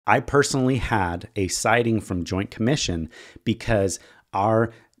I personally had a citing from Joint Commission because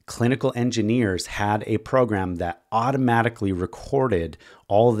our clinical engineers had a program that automatically recorded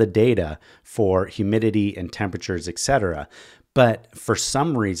all the data for humidity and temperatures, etc. But for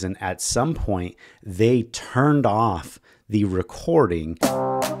some reason, at some point, they turned off the recording.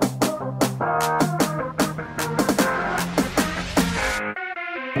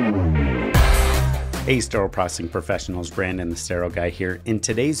 Hey, Sterile Processing Professionals, Brandon the Sterile Guy here. In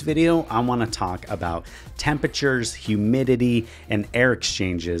today's video, I want to talk about temperatures, humidity, and air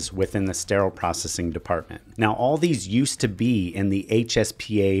exchanges within the Sterile Processing Department. Now, all these used to be in the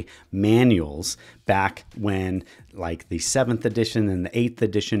HSPA manuals back when, like the 7th edition and the 8th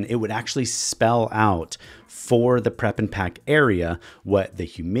edition, it would actually spell out for the prep and pack area what the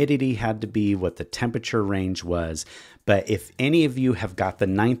humidity had to be, what the temperature range was. But if any of you have got the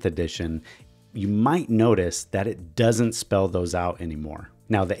 9th edition, you might notice that it doesn't spell those out anymore.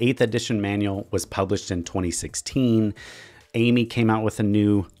 Now, the 8th edition manual was published in 2016. AAMI came out with a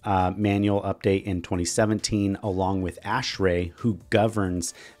new manual update in 2017, along with ASHRAE, who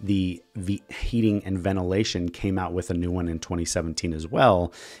governs the heating and ventilation, came out with a new one in 2017 as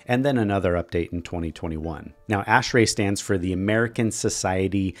well, and then another update in 2021. Now, ASHRAE stands for the American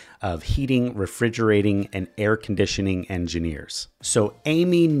Society of Heating, Refrigerating, and Air Conditioning Engineers. So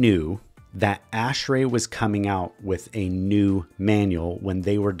AAMI knew that ASHRAE was coming out with a new manual when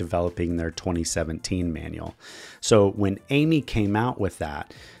they were developing their 2017 manual. So when AAMI came out with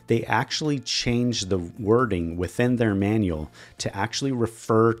that, they actually changed the wording within their manual to actually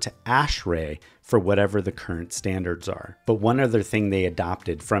refer to ASHRAE for whatever the current standards are. But one other thing they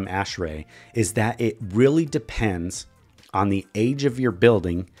adopted from ASHRAE is that it really depends on the age of your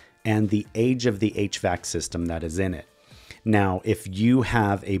building and the age of the HVAC system that is in it. Now, if you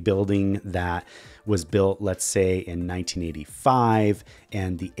have a building that was built, let's say in 1985,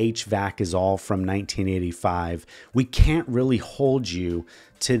 and the HVAC is all from 1985, we can't really hold you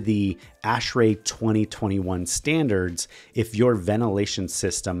to the ASHRAE 2021 standards if your ventilation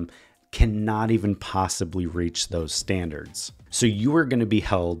system cannot even possibly reach those standards. So you are going to be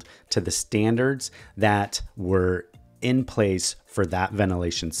held to the standards that were in place for that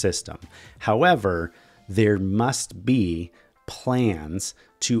ventilation system. However, there must be plans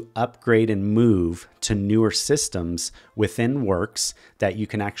to upgrade and move to newer systems within works that you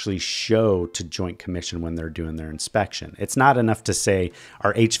can actually show to Joint Commission when they're doing their inspection. It's not enough to say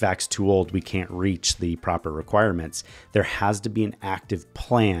our HVAC's too old, we can't reach the proper requirements. There has to be an active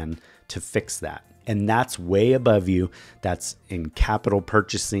plan to fix that. And that's way above you. That's in capital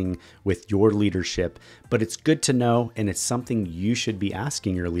purchasing with your leadership. But it's good to know, and it's something you should be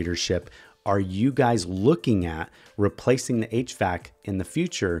asking your leadership. Are you guys looking at replacing the HVAC in the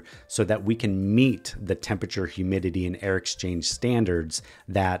future so that we can meet the temperature, humidity, and air exchange standards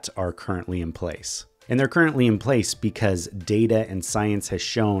that are currently in place? And they're currently in place because data and science has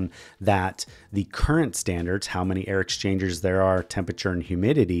shown that the current standards, how many air exchangers there are, temperature and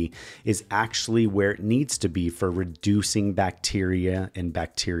humidity, is actually where it needs to be for reducing bacteria and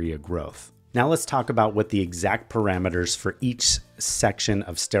bacteria growth. Now let's talk about what the exact parameters for each section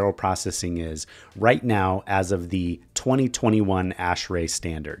of sterile processing is right now as of the 2021 ASHRAE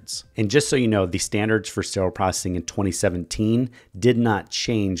standards. And just so you know, the standards for sterile processing in 2017 did not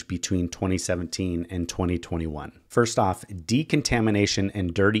change between 2017 and 2021. First off, decontamination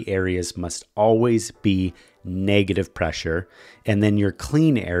and dirty areas must always be negative pressure, and then your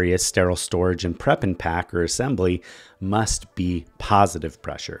clean areas, sterile storage and prep and pack or assembly, must be positive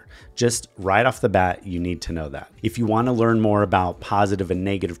pressure. Just right off the bat, you need to know that. If you want to learn more about positive and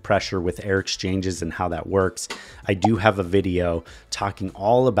negative pressure with air exchanges and how that works, I do have a video talking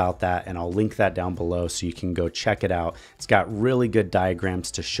all about that, and I'll link that down below so you can go check it out. It's got really good diagrams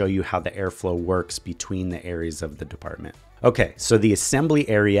to show you how the airflow works between the areas of the department. Okay, so the assembly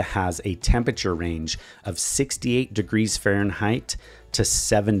area has a temperature range of 68 degrees Fahrenheit to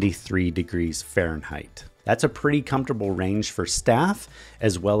 73 degrees Fahrenheit. That's a pretty comfortable range for staff,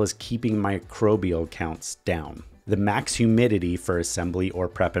 as well as keeping microbial counts down. The max humidity for assembly or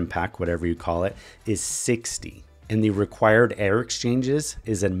prep and pack, whatever you call it, is 60. And the required air exchanges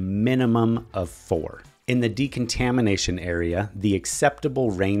is a minimum of 4. In the decontamination area, the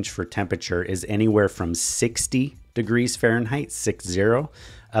acceptable range for temperature is anywhere from 60 degrees Fahrenheit, 60,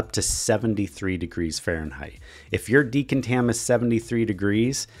 up to 73 degrees Fahrenheit. If your decontam is 73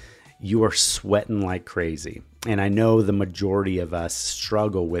 degrees, you are sweating like crazy. And I know the majority of us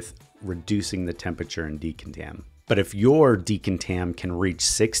struggle with reducing the temperature in decontam. But if your decontam can reach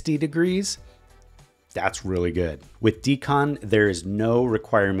 60 degrees, that's really good. With decon, there is no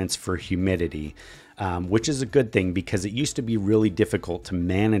requirements for humidity. which is a good thing because it used to be really difficult to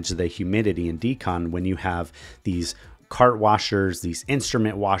manage the humidity in decon when you have these cart washers, these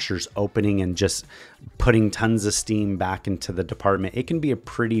instrument washers opening and just putting tons of steam back into the department. It can be a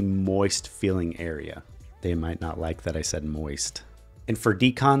pretty moist feeling area. They might not like that I said moist. And for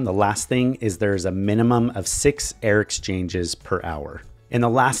decon, the last thing is there's a minimum of 6 air exchanges per hour. In the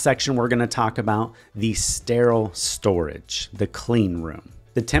last section, we're going to talk about the sterile storage, the clean room.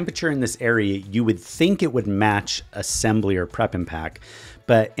 The temperature in this area, you would think it would match assembly or prep and pack,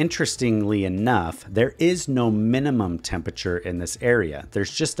 but interestingly enough, there is no minimum temperature in this area.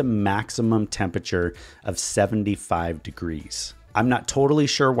 There's just a maximum temperature of 75 degrees. I'm not totally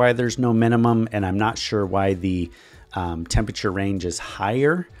sure why there's no minimum, and I'm not sure why the temperature range is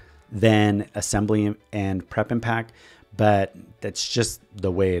higher than assembly and prep and pack, but that's just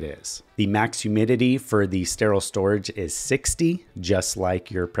the way it is. The max humidity for the sterile storage is 60, just like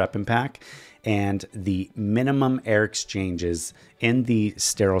your prep and pack. And the minimum air exchanges in the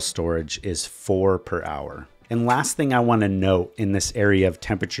sterile storage is 4 per hour. And last thing I want to note in this area of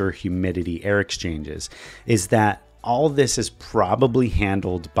temperature, humidity, air exchanges is that all this is probably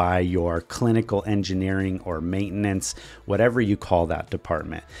handled by your clinical engineering or maintenance, whatever you call that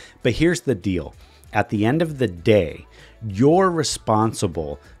department. But here's the deal. At the end of the day, you're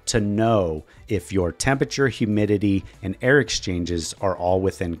responsible to know if your temperature, humidity, and air exchanges are all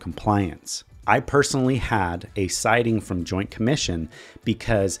within compliance. I personally had a citing from Joint Commission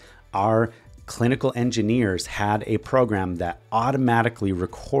because our clinical engineers had a program that automatically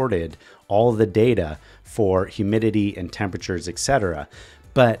recorded all the data for humidity and temperatures, etc.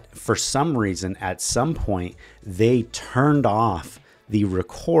 But for some reason, at some point, they turned off the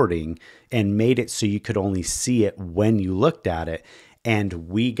recording and made it so you could only see it when you looked at it. And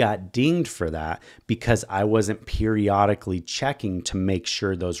we got dinged for that because I wasn't periodically checking to make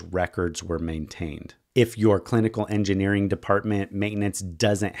sure those records were maintained. If your clinical engineering department maintenance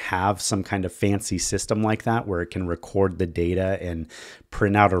doesn't have some kind of fancy system like that where it can record the data and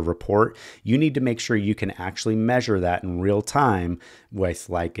print out a report, you need to make sure you can actually measure that in real time with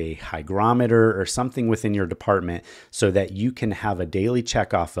like a hygrometer or something within your department so that you can have a daily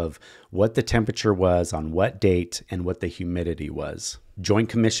check off of what the temperature was on what date and what the humidity was. Joint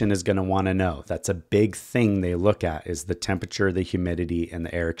Commission is going to want to know. That's a big thing they look at, is the temperature, the humidity, and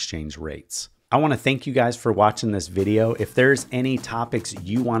the air exchange rates. I want to thank you guys for watching this video. If there's any topics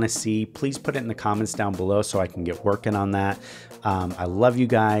you want to see, please put it in the comments down below so I can get working on that. I love you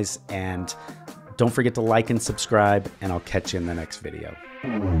guys, and don't forget to like and subscribe, and I'll catch you in the next video.